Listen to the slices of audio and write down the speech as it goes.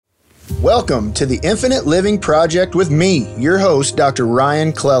Welcome to the Infinite Living Project with me, your host, Dr.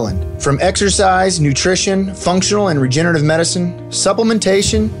 Ryan Cleland. From exercise, nutrition, functional and regenerative medicine,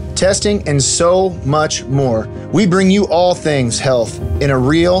 supplementation, testing, and so much more, we bring you all things health in a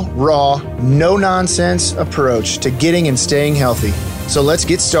real, raw, no-nonsense approach to getting and staying healthy. So let's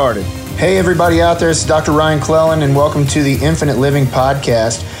get started. Hey everybody out there, it's Dr. Ryan Cleland and welcome to the Infinite Living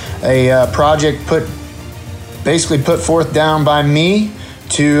Podcast, a project put forth down by me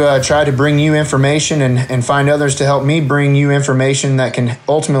to try to bring you information and find others to help me bring you information that can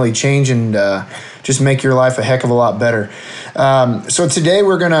ultimately change and just make your life a heck of a lot better. So today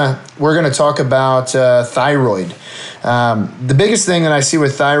we're gonna talk about thyroid. The biggest thing that I see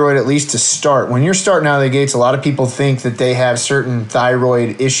with thyroid, at least to start, when you're starting out of the gates, a lot of people think that they have certain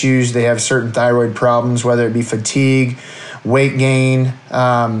thyroid issues, they have certain thyroid problems, whether it be fatigue, weight gain,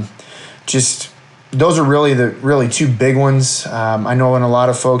 those are really two big ones. I know in a lot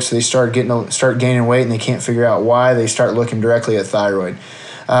of folks, they start gaining weight and they can't figure out why. They start looking directly at thyroid.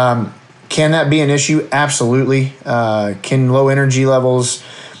 Can that be an issue? Absolutely. Can low energy levels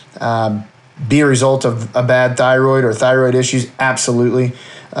be a result of a bad thyroid or thyroid issues? Absolutely.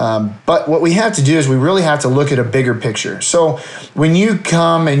 But what we have to do is we really have to look at a bigger picture. So when you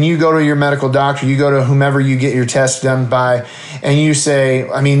come and you go to your medical doctor, you go to whomever you get your test done by, and you say,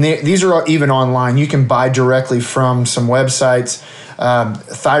 these are even online. You can buy directly from some websites,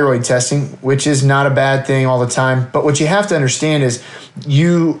 thyroid testing, which is not a bad thing all the time. But what you have to understand is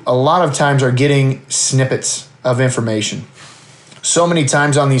you a lot of times are getting snippets of information. So many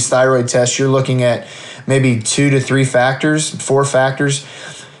times on these thyroid tests, you're looking at maybe 2 to 3 factors, 4 factors.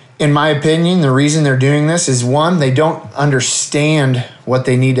 In my opinion, the reason they're doing this is, one, they don't understand what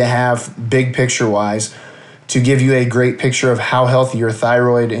they need to have big picture-wise to give you a great picture of how healthy your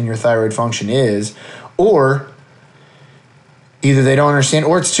thyroid and your thyroid function is, or either they don't understand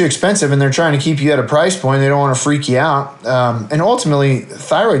or it's too expensive and they're trying to keep you at a price point. They don't want to freak you out. And ultimately,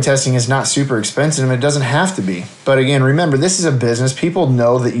 thyroid testing is not super expensive and it doesn't have to be. But again, remember, this is a business. People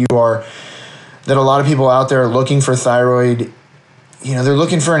know that that a lot of people out there are looking for thyroid. They're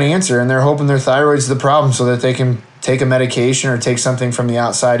looking for an answer and they're hoping their thyroid's the problem so that they can take a medication or take something from the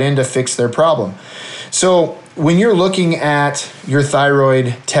outside in to fix their problem. So when you're looking at your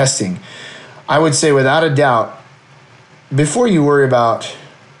thyroid testing, I would say without a doubt, before you worry about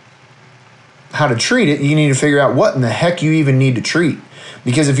how to treat it, you need to figure out what in the heck you even need to treat.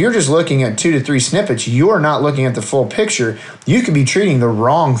 Because if you're just looking at 2 to 3 snippets, you're not looking at the full picture. You could be treating the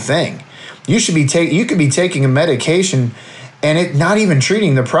wrong thing. You could be taking a medication and it not even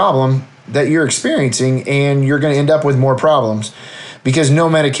treating the problem that you're experiencing, and you're going to end up with more problems because no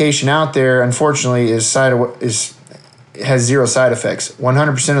medication out there, unfortunately, has 0 side effects.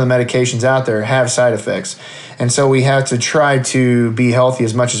 100% of the medications out there have side effects. And so we have to try to be healthy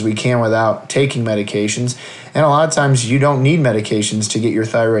as much as we can without taking medications. And a lot of times you don't need medications to get your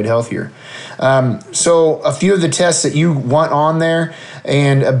thyroid healthier. So a few of the tests that you want on there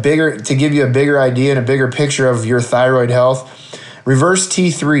and to give you a bigger idea and a bigger picture of your thyroid health: reverse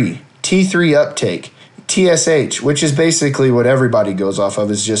T3, T3 uptake, TSH, which is basically what everybody goes off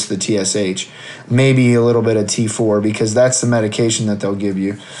of, is just the TSH, maybe a little bit of T4 because that's the medication that they'll give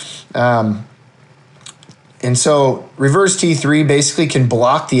you. And so reverse T3 basically can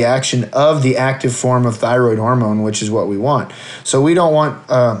block the action of the active form of thyroid hormone, which is what we want. So we don't want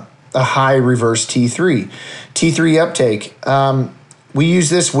a high reverse T3. T3 uptake, we use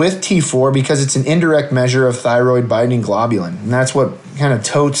this with T4 because it's an indirect measure of thyroid binding globulin. And that's what kind of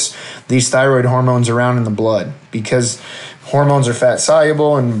totes these thyroid hormones around in the blood, because hormones are fat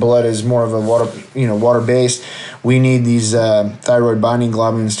soluble and blood is more of a water-based. We need these thyroid binding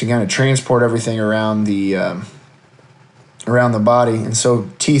globulins to kind of transport everything around the body. And so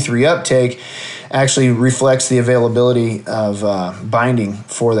T3 uptake actually reflects the availability of binding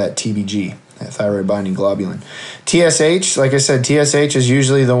for that TBG, that thyroid binding globulin. TSH, like I said, TSH is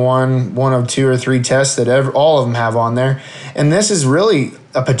usually the one of 2 or 3 tests that all of them have on there. And this is really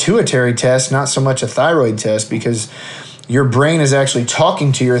a pituitary test, not so much a thyroid test, because your brain is actually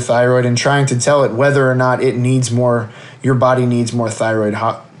talking to your thyroid and trying to tell it whether or not your body needs more thyroid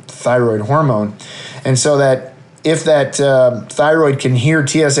hormone. And so that if that thyroid can hear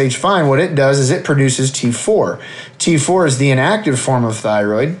TSH fine, what it does is it produces T4. T4 is the inactive form of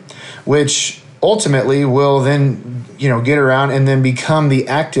thyroid, which ultimately will then get around and then become the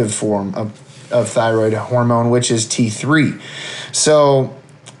active form of thyroid hormone, which is T3. So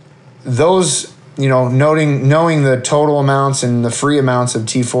those, knowing the total amounts and the free amounts of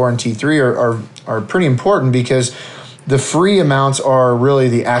T4 and T3 are pretty important, because the free amounts are really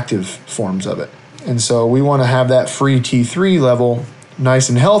the active forms of it. And so we want to have that free T3 level nice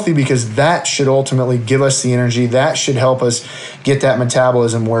and healthy, because that should ultimately give us the energy. That should help us get that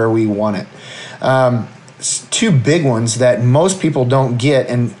metabolism where we want it. Two big ones that most people don't get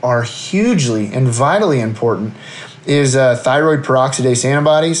and are hugely and vitally important is thyroid peroxidase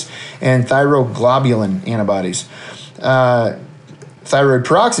antibodies and thyroglobulin antibodies. Thyroid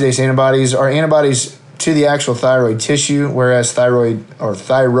peroxidase antibodies are antibodies to the actual thyroid tissue, whereas thyroid or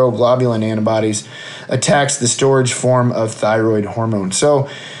thyroglobulin antibodies attacks the storage form of thyroid hormone. So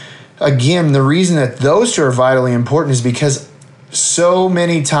again, the reason that those two are vitally important is because so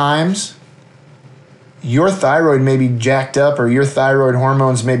many times your thyroid may be jacked up, or your thyroid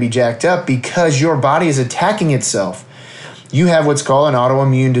hormones may be jacked up because your body is attacking itself. You have what's called an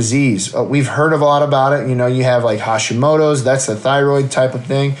autoimmune disease. We've heard a lot about it. You have like Hashimoto's, that's the thyroid type of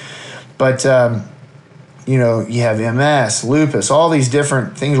thing. But, you have MS, lupus, all these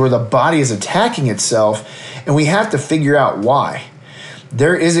different things where the body is attacking itself, and we have to figure out why.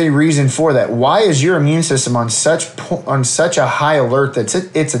 There is a reason for that. Why is your immune system on such a high alert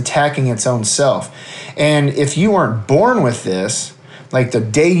that it's attacking its own self? And if you weren't born with this, like the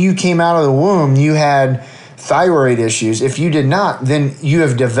day you came out of the womb, you had thyroid issues. If you did not, then you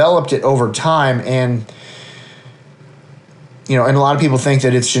have developed it over time. And, and a lot of people think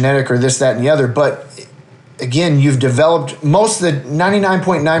that it's genetic or this, that, and the other. But again, you've developed most of the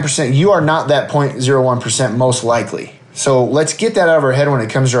 99.9%. You are not that 0.01% most likely. So let's get that out of our head when it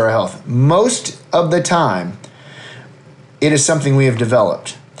comes to our health. Most of the time, it is something we have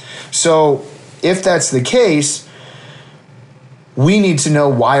developed. So if that's the case, we need to know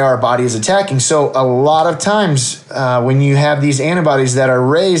why our body is attacking. So a lot of times when you have these antibodies that are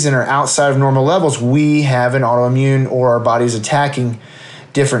raised and are outside of normal levels, we have an autoimmune, or our body's attacking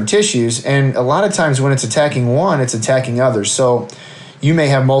different tissues. And a lot of times when it's attacking one, it's attacking others. So you may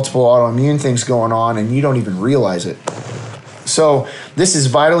have multiple autoimmune things going on and you don't even realize it. So this is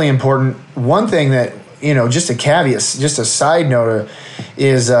vitally important. One thing that, just a caveat, just a side note,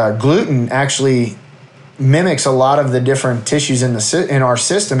 is gluten actually mimics a lot of the different tissues in our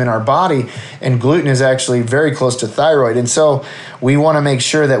system, in our body, and gluten is actually very close to thyroid. And so we want to make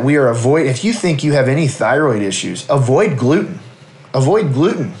sure that we are if you think you have any thyroid issues, avoid gluten. Avoid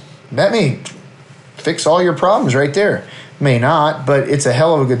gluten. That may fix all your problems right there. May not, but it's a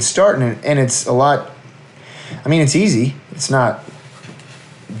hell of a good start, and it's a lot. It's easy. It's not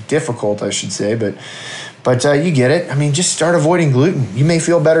difficult, I should say, but you get it. Just start avoiding gluten. You may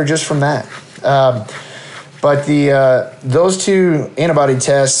feel better just from that. But those two antibody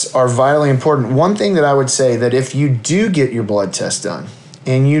tests are vitally important. One thing that I would say, that if you do get your blood test done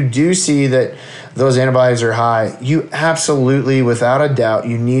and you do see that those antibodies are high, you absolutely, without a doubt,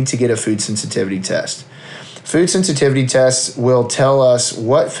 you need to get a food sensitivity test. Food sensitivity tests will tell us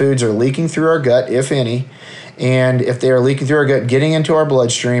what foods are leaking through our gut, if any, and if they are leaking through our gut, getting into our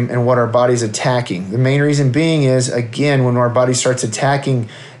bloodstream, and what our body's attacking. The main reason being is, again, when our body starts attacking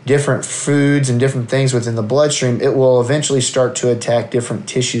different foods and different things within the bloodstream, it will eventually start to attack different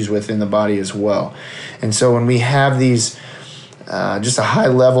tissues within the body as well. And so when we have these just a high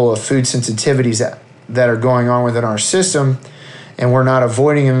level of food sensitivities that are going on within our system, and we're not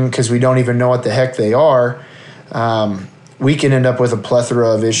avoiding them because we don't even know what the heck they are, we can end up with a plethora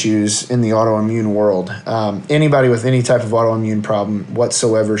of issues in the autoimmune world. Anybody with any type of autoimmune problem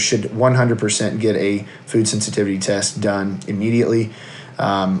whatsoever should 100% get a food sensitivity test done immediately.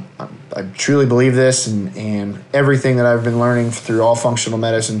 I truly believe this, and everything that I've been learning through all functional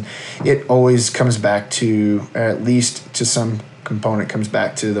medicine, it always comes back to, at least to some component, comes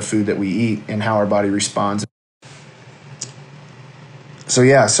back to the food that we eat and how our body responds.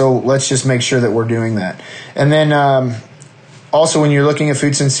 So let's just make sure that we're doing that. And then also, when you're looking at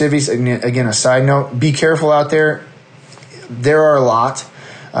food sensitivities, again, a side note, be careful out there. There are a lot.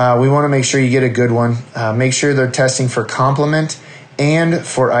 We want to make sure you get a good one. Make sure they're testing for complement and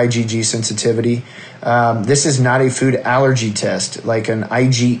for IgG sensitivity. This is not a food allergy test like an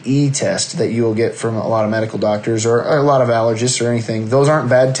IgE test that you will get from a lot of medical doctors or a lot of allergists or anything. Those aren't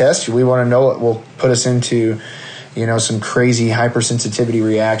bad tests. We want to know what will put us into some crazy hypersensitivity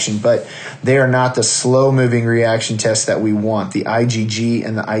reaction, but they are not the slow-moving reaction tests that we want. The IgG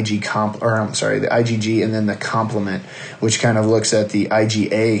and the the IgG and then the complement, which kind of looks at the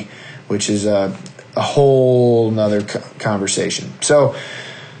IgA, which is a whole nother conversation. So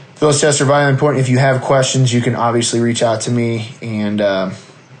those tests are vitally important. If you have questions, you can obviously reach out to me, and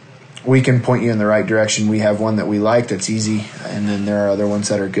we can point you in the right direction. We have one that we like that's easy, and then there are other ones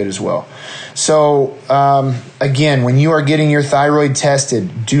that are good as well. So again, when you are getting your thyroid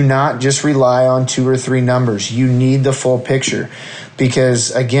tested, do not just rely on 2 or 3 numbers. You need the full picture,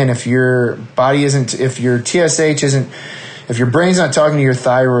 because again, if your TSH isn't If your brain's not talking to your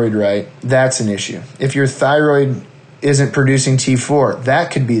thyroid right, that's an issue. If your thyroid isn't producing T4,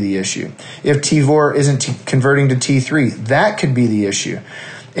 that could be the issue. If T4 isn't converting to T3, that could be the issue.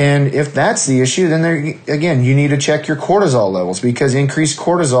 And if that's the issue, then again, you need to check your cortisol levels, because increased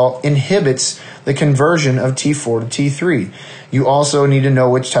cortisol inhibits the conversion of T4 to T3. You also need to know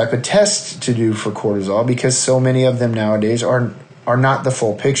which type of tests to do for cortisol, because so many of them nowadays are not the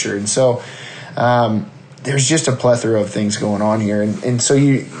full picture. And so there's just a plethora of things going on here. And so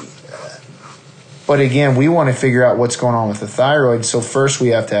but again, we want to figure out what's going on with the thyroid. So first we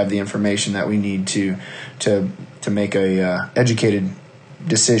have to have the information that we need to make a educated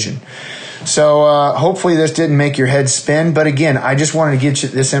decision. So hopefully this didn't make your head spin. But again, I just wanted to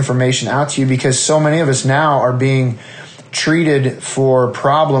get this information out to you, because so many of us now are being treated for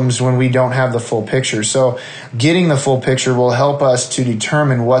problems when we don't have the full picture. So getting the full picture will help us to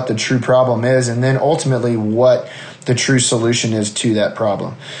determine what the true problem is, and then ultimately what the true solution is to that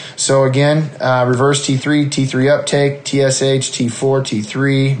problem. So again, reverse T3, T3 uptake, TSH, T4,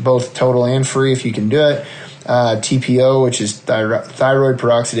 T3, both total and free if you can do it. TPO, which is thyroid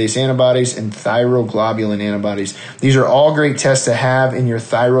peroxidase antibodies, and thyroglobulin antibodies. These are all great tests to have in your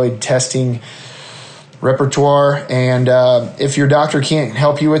thyroid testing repertoire. And if your doctor can't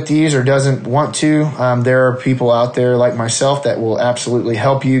help you with these or doesn't want to, there are people out there like myself that will absolutely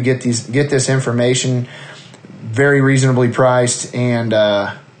help you get this information very reasonably priced and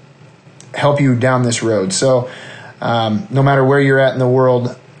help you down this road. So no matter where you're at in the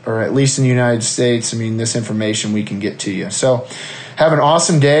world, or at least in the United States, I mean, this information we can get to you. So have an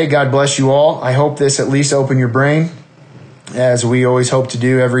awesome day. God bless you all. I hope this at least opened your brain, as we always hope to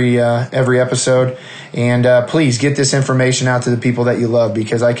do every episode. And please get this information out to the people that you love,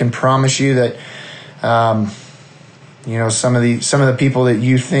 because I can promise you that some of the people that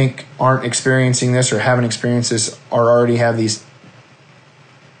you think aren't experiencing this or haven't experienced this already have these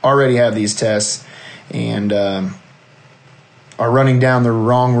tests and are running down the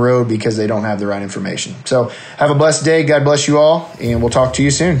wrong road because they don't have the right information. So have a blessed day. God bless you all, and we'll talk to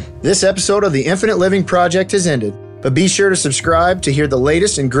you soon. This episode of the Infinite Living Project has ended, but be sure to subscribe to hear the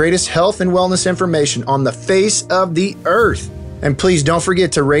latest and greatest health and wellness information on the face of the earth. And please don't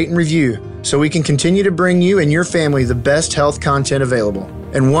forget to rate and review so we can continue to bring you and your family the best health content available.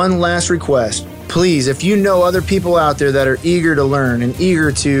 And one last request. Please, if you know other people out there that are eager to learn and eager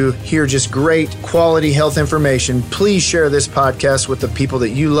to hear just great quality health information, please share this podcast with the people that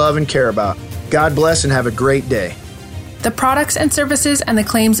you love and care about. God bless and have a great day. The products and services and the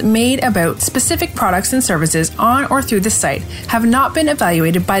claims made about specific products and services on or through the site have not been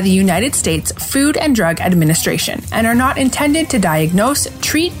evaluated by the United States Food and Drug Administration and are not intended to diagnose,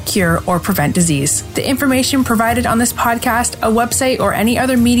 treat, cure, or prevent disease. The information provided on this podcast, a website, or any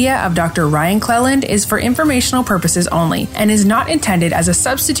other media of Dr. Ryan Cleland is for informational purposes only and is not intended as a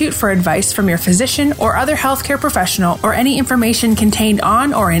substitute for advice from your physician or other healthcare professional or any information contained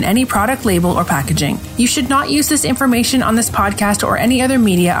on or in any product label or packaging. You should not use this information on this podcast or any other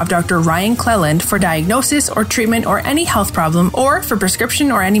media of Dr. Ryan Cleland for diagnosis or treatment or any health problem, or for prescription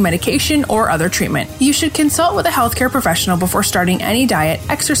or any medication or other treatment. You should consult with a healthcare professional before starting any diet,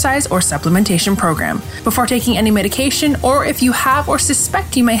 exercise, or supplementation program, before taking any medication, or if you have or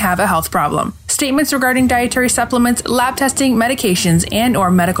suspect you may have a health problem. Statements regarding dietary supplements, lab testing, medications, and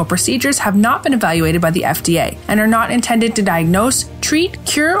or medical procedures have not been evaluated by the FDA and are not intended to diagnose, treat,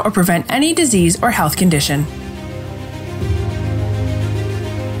 cure, or prevent any disease or health condition.